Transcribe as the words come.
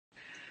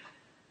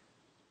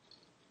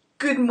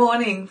Good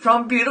morning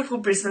from beautiful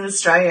Brisbane,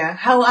 Australia.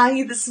 How are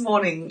you this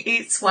morning?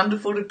 It's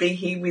wonderful to be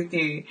here with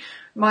you.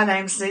 My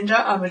name's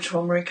Linda. I'm a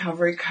trauma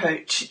recovery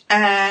coach,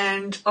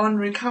 and on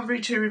Recovery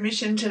to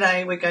Remission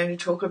today we're going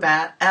to talk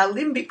about our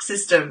limbic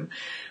system,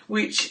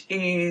 which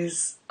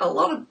is a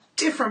lot of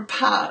different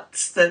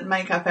parts that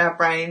make up our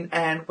brain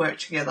and work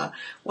together.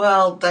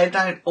 Well, they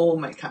don't all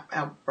make up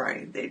our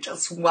brain. They're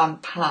just one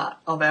part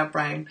of our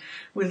brain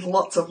with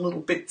lots of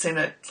little bits in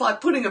it. It's like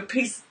putting the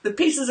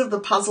pieces of the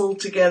puzzle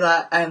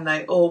together and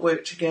they all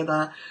work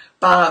together.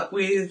 But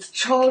with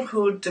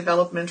childhood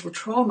developmental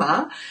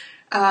trauma,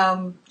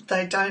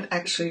 they don't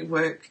actually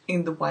work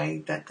in the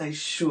way that they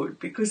should,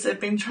 because they've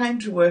been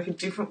trained to work a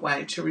different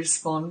way to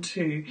respond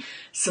to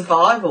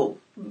survival,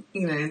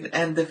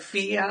 and the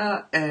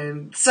fear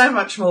and so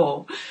much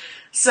more.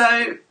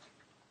 So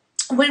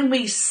when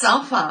we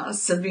suffer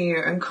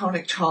severe and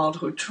chronic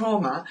childhood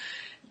trauma,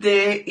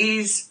 there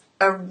is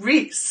a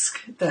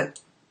risk that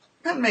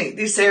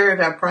this area of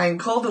our brain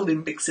called the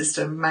limbic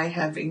system may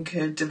have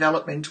incurred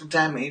developmental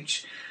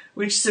damage,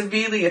 which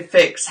severely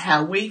affects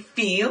how we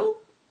feel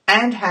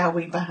and how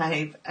we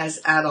behave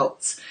as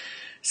adults.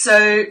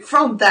 So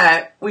from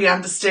that, we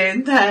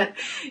understand that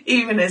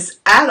even as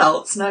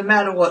adults, no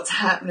matter what's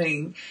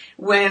happening,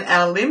 when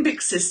our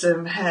limbic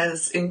system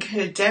has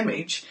incurred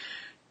damage,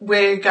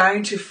 we're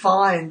going to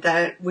find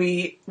that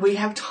we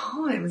have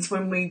times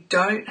when we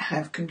don't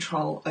have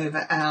control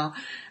over our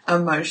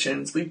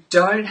emotions. We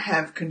don't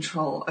have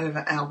control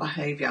over our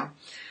behaviour.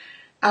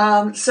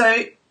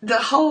 So the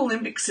whole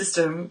limbic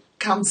system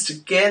comes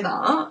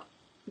together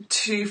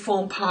to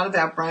form part of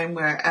our brain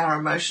where our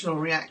emotional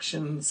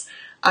reactions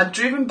are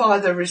driven by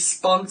the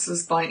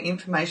responses by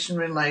information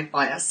relayed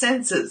by our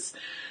senses.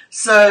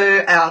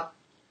 So our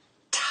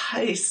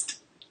taste,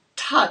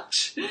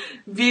 touch,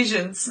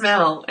 vision,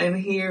 smell and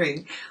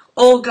hearing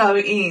all go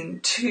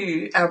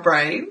into our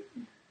brain,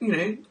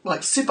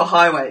 like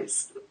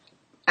superhighways.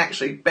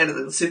 Actually better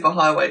than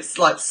superhighways,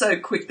 like so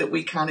quick that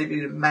we can't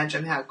even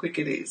imagine how quick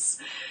it is.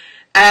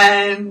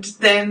 And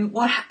then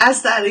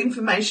as that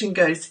information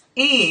goes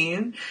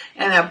in,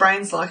 and our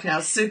brain's like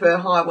our super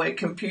highway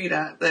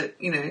computer that,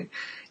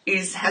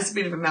 has a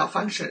bit of a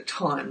malfunction at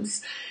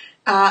times,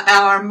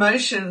 our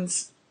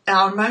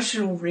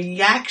emotional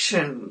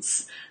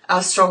reactions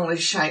are strongly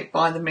shaped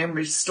by the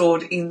memories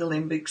stored in the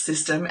limbic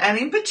system, and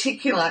in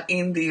particular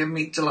in the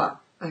amygdala.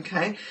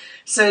 Okay,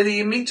 so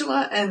the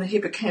amygdala and the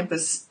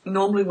hippocampus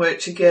normally work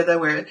together,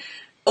 where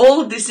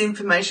all of this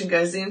information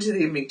goes into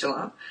the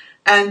amygdala.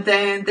 And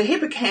then the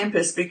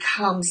hippocampus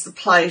becomes the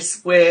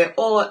place where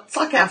it's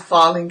like our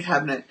filing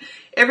cabinet.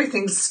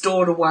 Everything's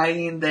stored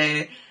away in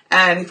there.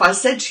 And if I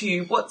said to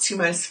you, what's your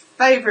most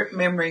favourite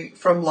memory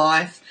from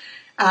life?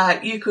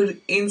 You could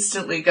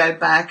instantly go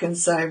back and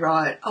say,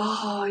 right,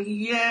 oh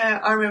yeah,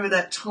 I remember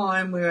that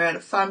time we were at a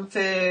fun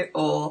fair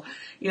or,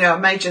 a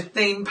major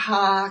theme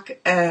park,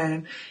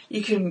 and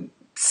you can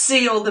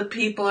see all the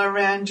people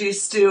around you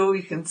still,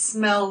 you can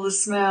smell the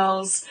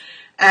smells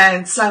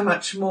and so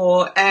much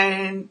more.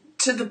 And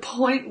to the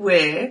point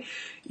where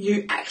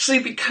you actually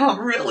become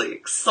really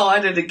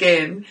excited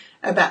again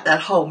about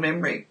that whole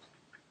memory.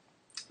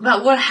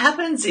 But what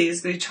happens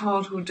is with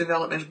childhood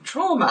developmental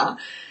trauma,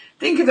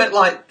 think of it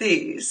like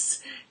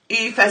this.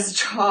 If as a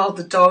child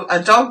a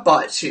dog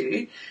bites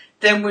you,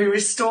 then we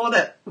store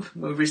that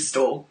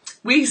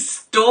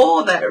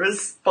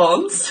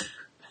response.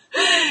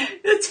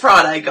 It's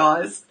Friday,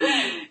 guys.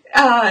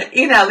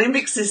 In our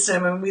limbic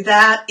system, and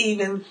without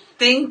even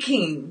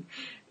thinking,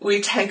 we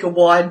take a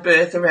wide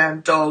berth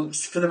around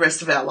dogs for the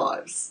rest of our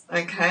lives,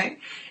 okay?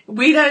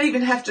 We don't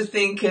even have to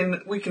think,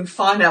 and we can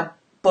find our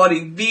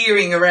body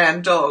veering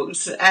around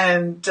dogs,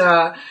 and,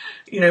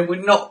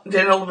 we're not,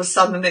 then all of a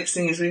sudden the next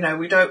thing is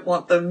we don't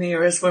want them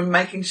near us. We're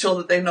making sure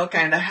that they're not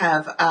going to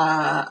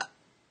have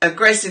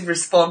aggressive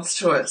response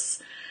to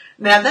us.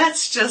 Now,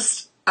 that's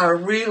just a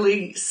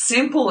really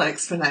simple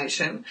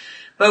explanation,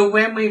 but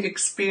when we've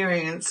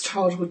experienced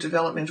childhood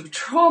developmental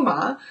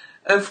trauma,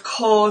 of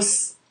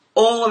course,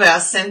 all of our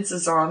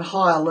senses are on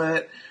high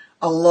alert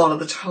a lot of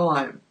the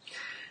time.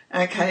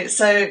 Okay,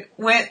 so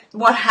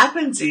what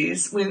happens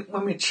is when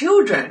we're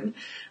children,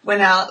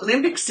 when our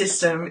limbic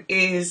system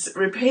is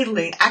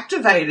repeatedly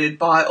activated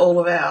by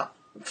all of our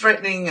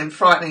threatening and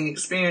frightening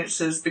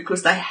experiences,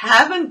 because they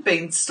haven't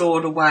been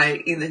stored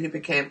away in the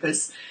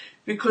hippocampus,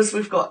 because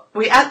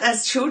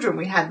as children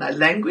we had no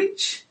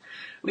language,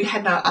 we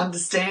had no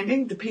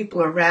understanding. The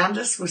people around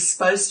us were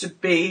supposed to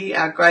be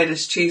our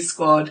greatest cheer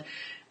squad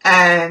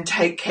and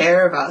take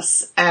care of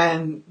us,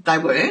 and they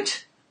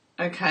weren't,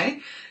 okay,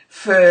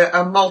 for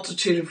a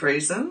multitude of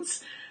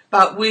reasons.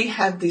 But we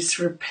have this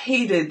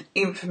repeated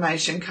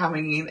information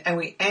coming in, and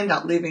we end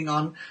up living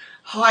on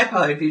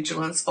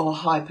hypovigilance or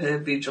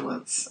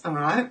hypervigilance, all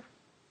right?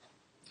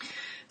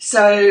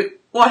 So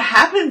what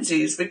happens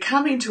is we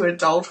come into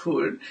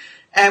adulthood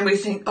and we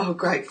think, oh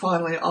great,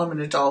 finally I'm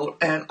an adult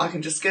and I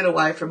can just get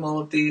away from all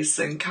of this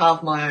and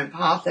carve my own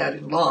path out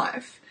in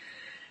life.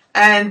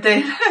 And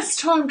then as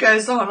time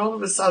goes on, all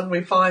of a sudden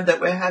we find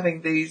that we're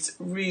having these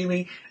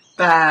really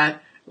bad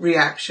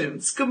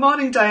reactions. Good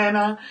morning,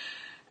 Diana.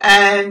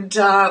 And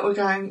we're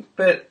going,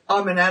 but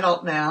I'm an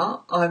adult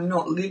now. I'm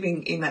not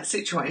living in that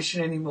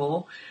situation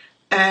anymore.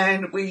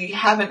 And we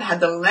haven't had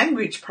the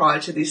language prior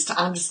to this to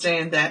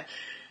understand that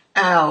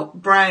our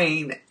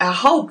brain, our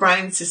whole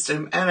brain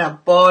system and our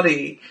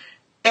body,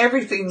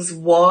 everything's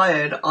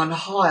wired on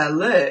high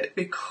alert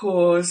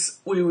because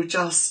we were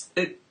just,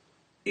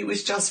 it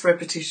was just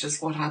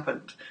repetitious what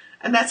happened.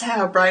 And that's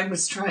how our brain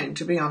was trained,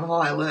 to be on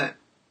high alert.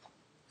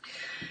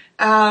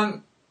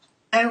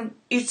 And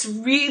it's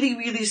really,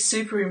 really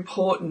super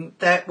important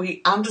that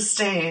we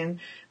understand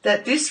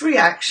that this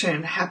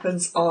reaction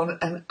happens on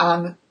an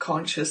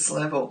unconscious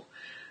level.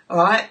 All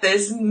right?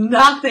 There's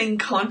nothing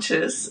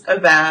conscious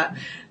about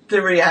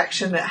the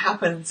reaction that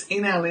happens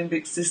in our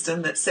limbic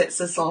system that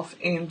sets us off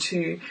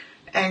into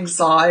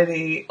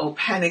anxiety or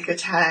panic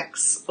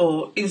attacks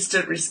or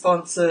instant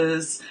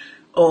responses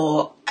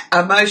or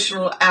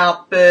emotional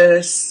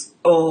outbursts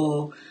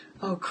or,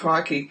 oh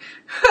crikey.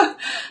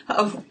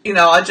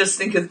 I just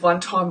think of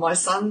one time my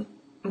son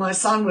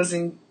was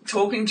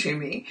talking to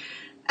me,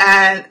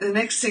 and the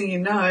next thing you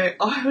know,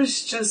 I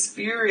was just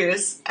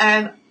furious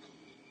and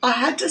I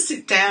had to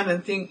sit down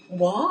and think,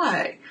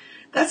 why?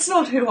 That's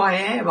not who I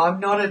am. I'm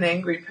not an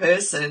angry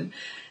person.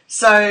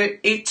 So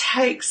it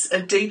takes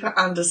a deeper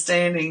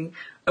understanding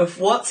of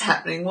what's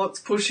happening, what's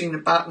pushing the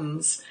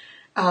buttons,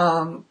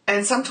 and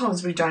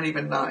sometimes we don't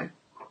even know.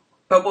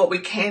 But what we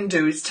can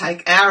do is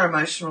take our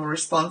emotional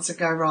response and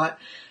go, right,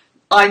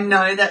 I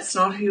know that's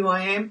not who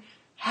I am.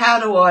 How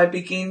do I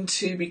begin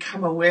to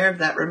become aware of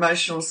that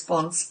emotional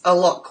response a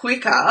lot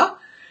quicker?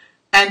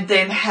 And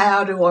then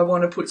how do I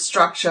want to put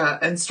structure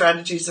and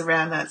strategies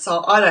around that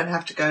so I don't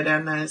have to go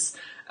down those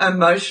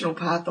emotional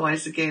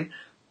pathways again?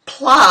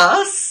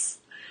 Plus,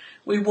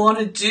 we want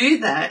to do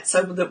that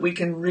so that we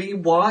can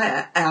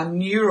rewire our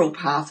neural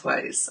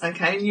pathways,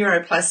 okay,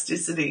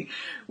 neuroplasticity,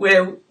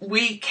 where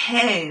we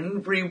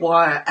can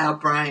rewire our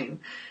brain.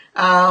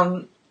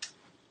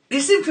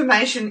 This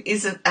information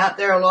isn't out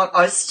there a lot.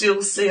 I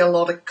still see a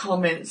lot of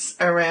comments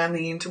around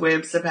the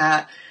interwebs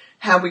about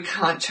how we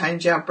can't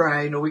change our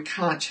brain or we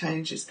can't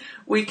change this.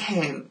 We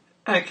can,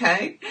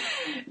 okay?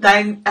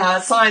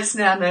 Science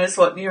now knows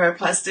what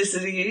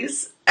neuroplasticity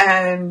is,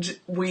 and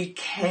we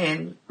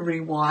can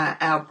rewire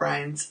our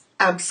brains,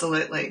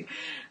 absolutely.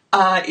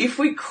 If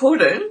we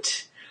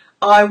couldn't,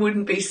 I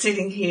wouldn't be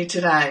sitting here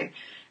today,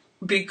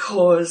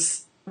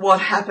 because what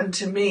happened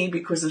to me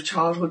because of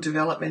childhood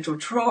developmental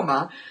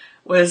trauma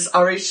was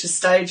I reached a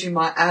stage in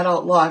my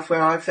adult life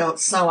where I felt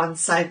so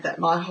unsafe that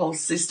my whole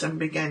system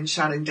began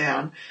shutting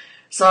down.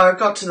 So I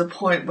got to the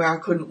point where I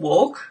couldn't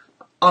walk.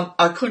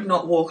 I could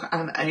not walk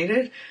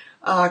unaided.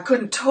 I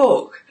couldn't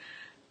talk.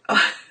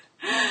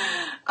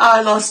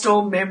 I lost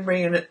all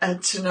memory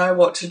and to know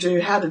what to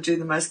do, how to do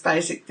the most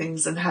basic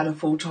things, and had a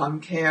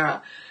full-time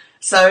carer.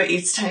 So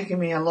it's taken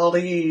me a lot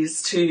of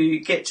years to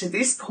get to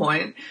this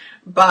point,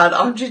 but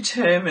I'm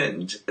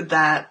determined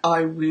that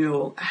I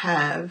will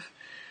have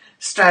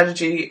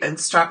strategy and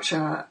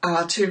structure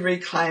to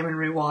reclaim and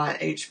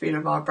rewire each bit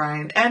of my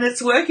brain. And it's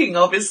working,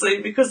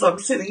 obviously, because I'm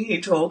sitting here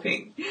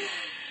talking.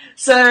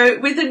 So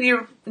with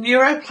the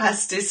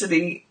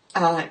neuroplasticity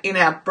in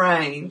our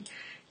brain,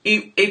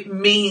 it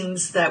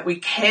means that we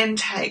can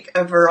take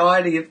a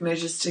variety of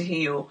measures to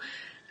heal.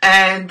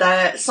 And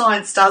that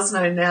science does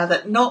know now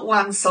that not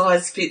one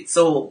size fits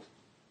all,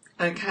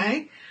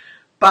 okay?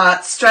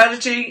 But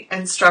strategy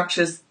and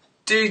structures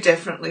do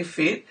definitely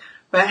fit,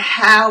 but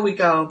how we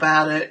go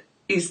about it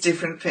is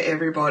different for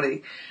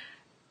everybody.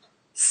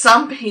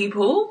 Some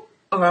people,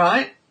 all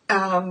right,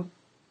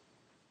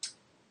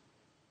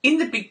 in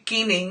the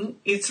beginning,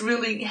 it's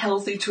really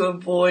healthy to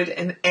avoid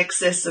an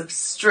excess of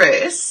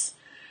stress.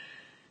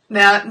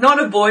 Now,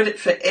 not avoid it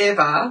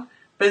forever,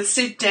 but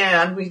sit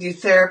down with your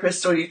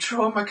therapist or your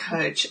trauma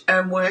coach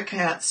and work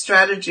out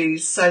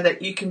strategies so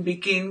that you can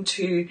begin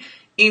to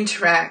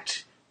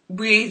interact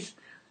with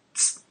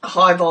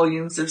high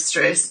volumes of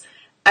stress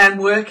and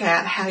work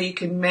out how you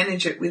can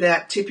manage it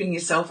without tipping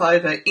yourself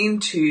over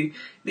into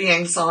the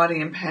anxiety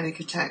and panic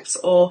attacks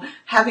or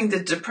having the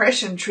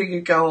depression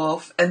trigger go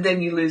off and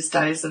then you lose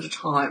days at a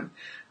time.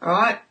 All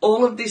right?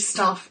 All of this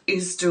stuff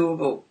is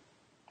doable.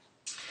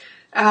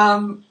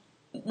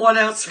 What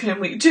else can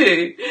we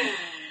do?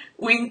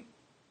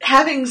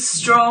 Having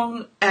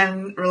strong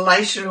and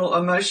relational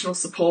emotional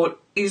support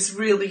is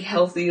really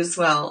healthy as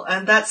well.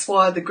 And that's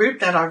why the group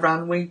that I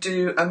run, we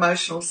do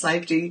emotional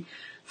safety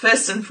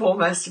first and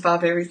foremost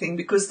above everything,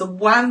 because the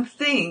one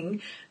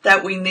thing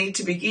that we need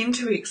to begin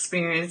to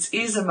experience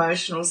is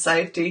emotional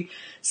safety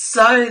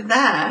so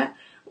that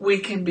we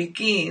can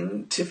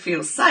begin to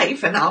feel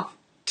safe enough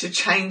to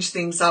change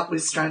things up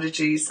with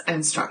strategies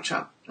and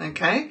structure,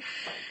 okay?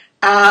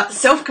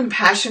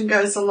 Self-compassion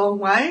goes a long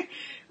way.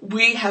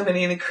 We have an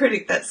inner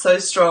critic that's so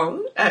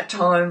strong at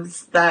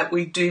times that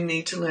we do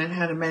need to learn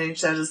how to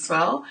manage that as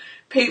well.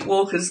 Pete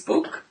Walker's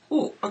book,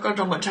 I got it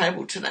on my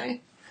table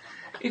today.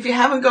 If you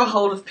haven't got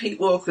hold of Pete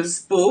Walker's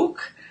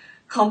book,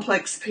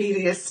 Complex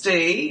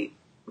Ptsd,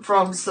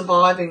 From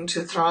Surviving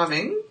to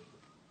Thriving,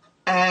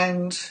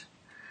 and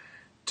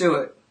do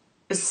it,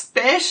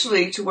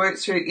 especially to work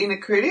through inner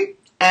critic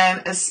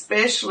and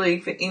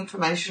especially for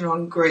information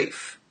on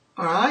grief.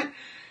 All right,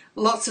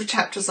 lots of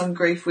chapters on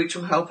grief which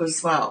will help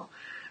as well.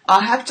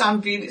 I have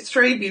done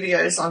 3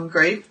 videos on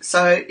grief,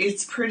 so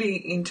it's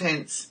pretty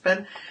intense.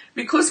 But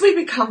because we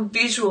become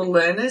visual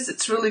learners,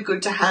 it's really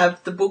good to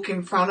have the book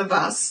in front of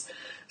us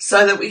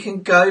so that we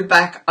can go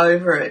back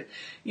over it.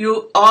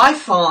 I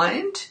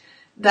find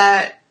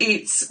that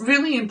it's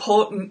really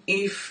important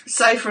if,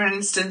 say for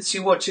instance,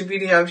 you watch a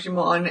video of your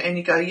mind and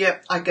you go,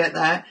 yep, I get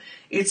that.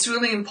 It's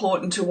really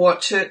important to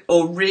watch it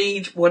or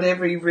read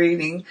whatever you're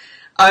reading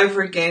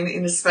over again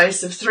in a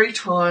space of 3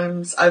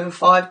 times over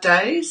 5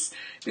 days,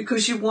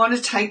 because you want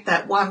to take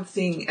that one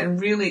thing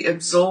and really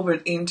absorb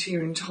it into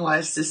your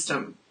entire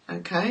system,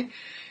 okay?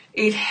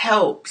 It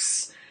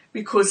helps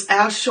because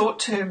our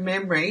short-term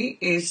memory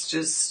is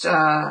just,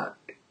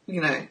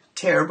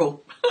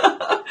 terrible.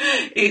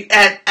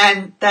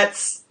 And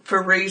that's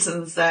for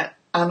reasons that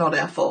are not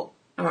our fault,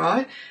 all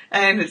right?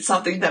 And it's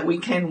something that we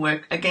can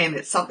work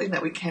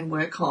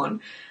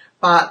on.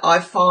 But I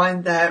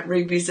find that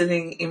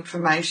revisiting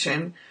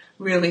information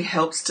really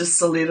helps to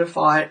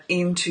solidify it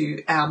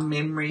into our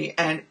memory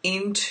and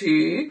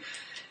into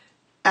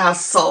our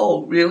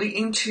soul, really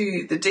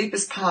into the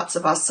deepest parts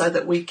of us so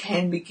that we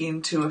can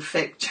begin to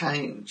affect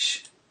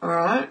change, all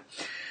right?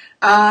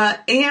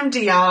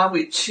 EMDR,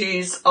 which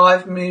is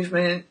eye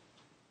movement,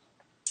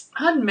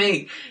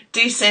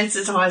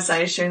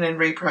 desensitization and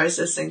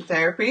reprocessing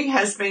therapy,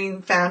 has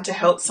been found to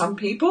help some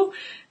people.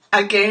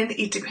 Again,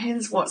 it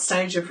depends what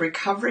stage of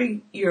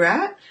recovery you're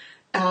at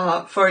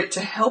for it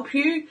to help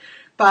you.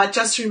 But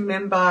just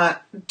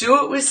remember,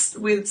 do it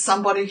with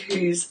somebody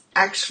who's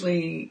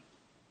actually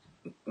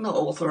not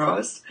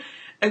authorised,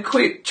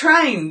 equipped,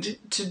 trained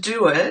to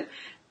do it,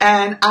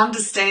 and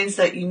understands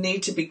that you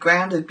need to be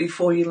grounded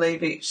before you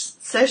leave each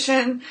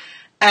session.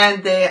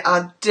 And there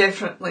are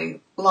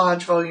definitely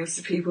large volumes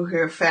of people who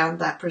have found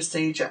that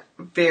procedure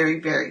very,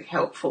 very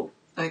helpful,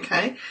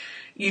 okay?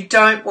 You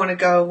don't want to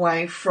go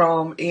away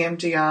from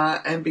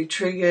EMDR and be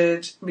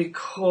triggered,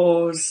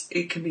 because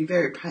it can be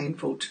very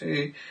painful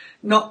too.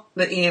 Not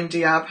the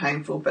EMDR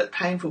painful, but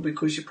painful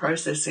because you're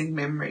processing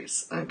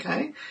memories,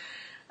 okay?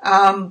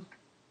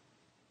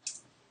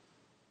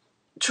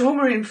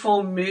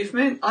 Trauma-informed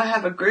movement. I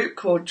have a group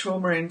called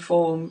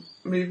Trauma-informed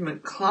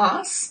Movement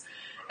Class,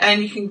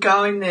 and you can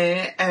go in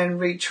there and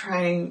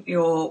retrain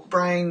your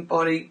brain,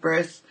 body,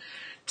 breath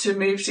to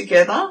move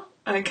together,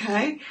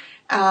 okay?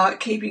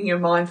 Keeping your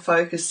mind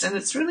focused. And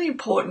it's really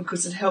important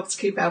because it helps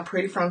keep our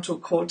prefrontal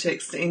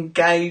cortex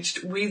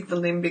engaged with the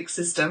limbic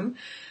system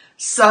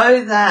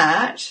so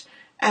that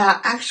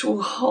our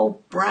actual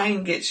whole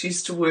brain gets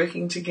used to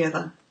working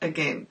together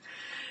again.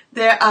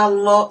 There are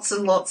lots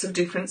and lots of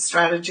different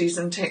strategies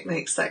and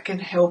techniques that can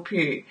help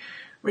you.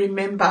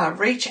 Remember,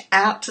 reach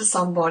out to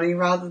somebody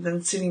rather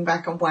than sitting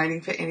back and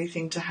waiting for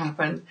anything to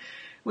happen.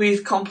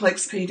 With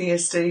complex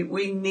PTSD,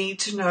 we need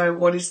to know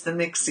what is the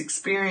next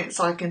experience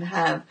I can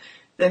have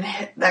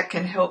that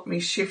can help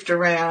me shift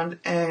around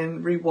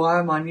and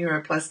rewire my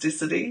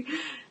neuroplasticity.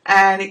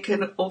 And it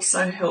can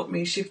also help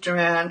me shift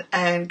around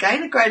and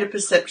gain a greater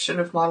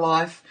perception of my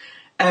life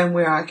and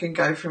where I can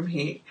go from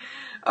here.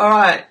 All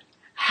right.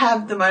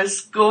 Have the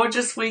most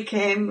gorgeous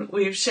weekend.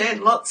 We've shared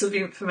lots of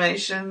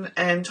information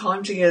and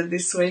time together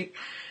this week.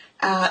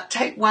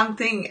 Take one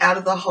thing out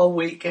of the whole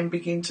week and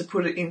begin to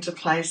put it into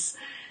place.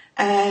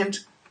 And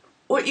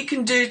what you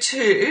can do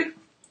too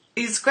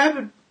is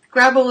grab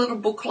a little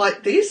book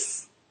like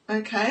this,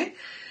 okay?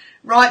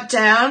 Write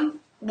down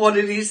what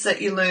it is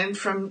that you learned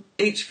from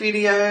each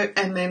video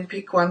and then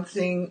pick one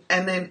thing.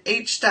 And then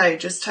each day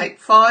just take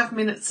 5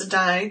 minutes a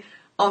day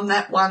on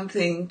that one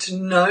thing to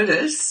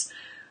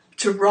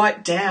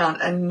write down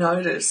and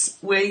notice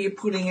where you're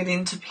putting it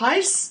into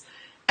place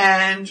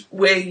and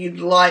where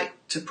you'd like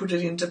to put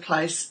it into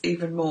place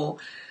even more.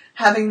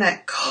 Having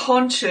that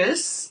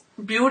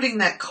building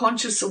that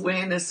conscious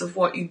awareness of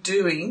what you're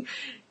doing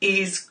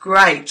is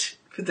great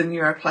for the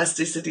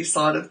neuroplasticity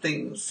side of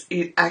things.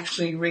 It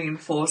actually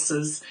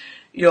reinforces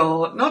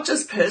your, not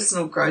just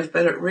personal growth,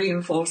 but it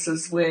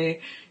reinforces where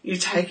you're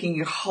taking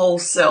your whole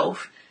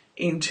self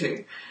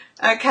into.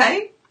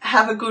 Okay?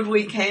 Have a good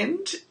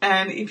weekend,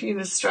 and if you're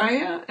in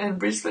Australia and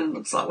Brisbane,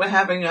 looks like we're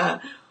having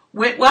a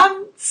wet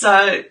one,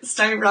 so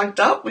stay rugged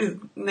up with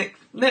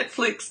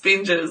Netflix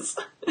binges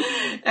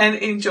and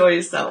enjoy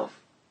yourself.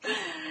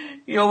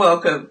 You're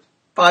welcome.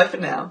 Bye for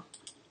now.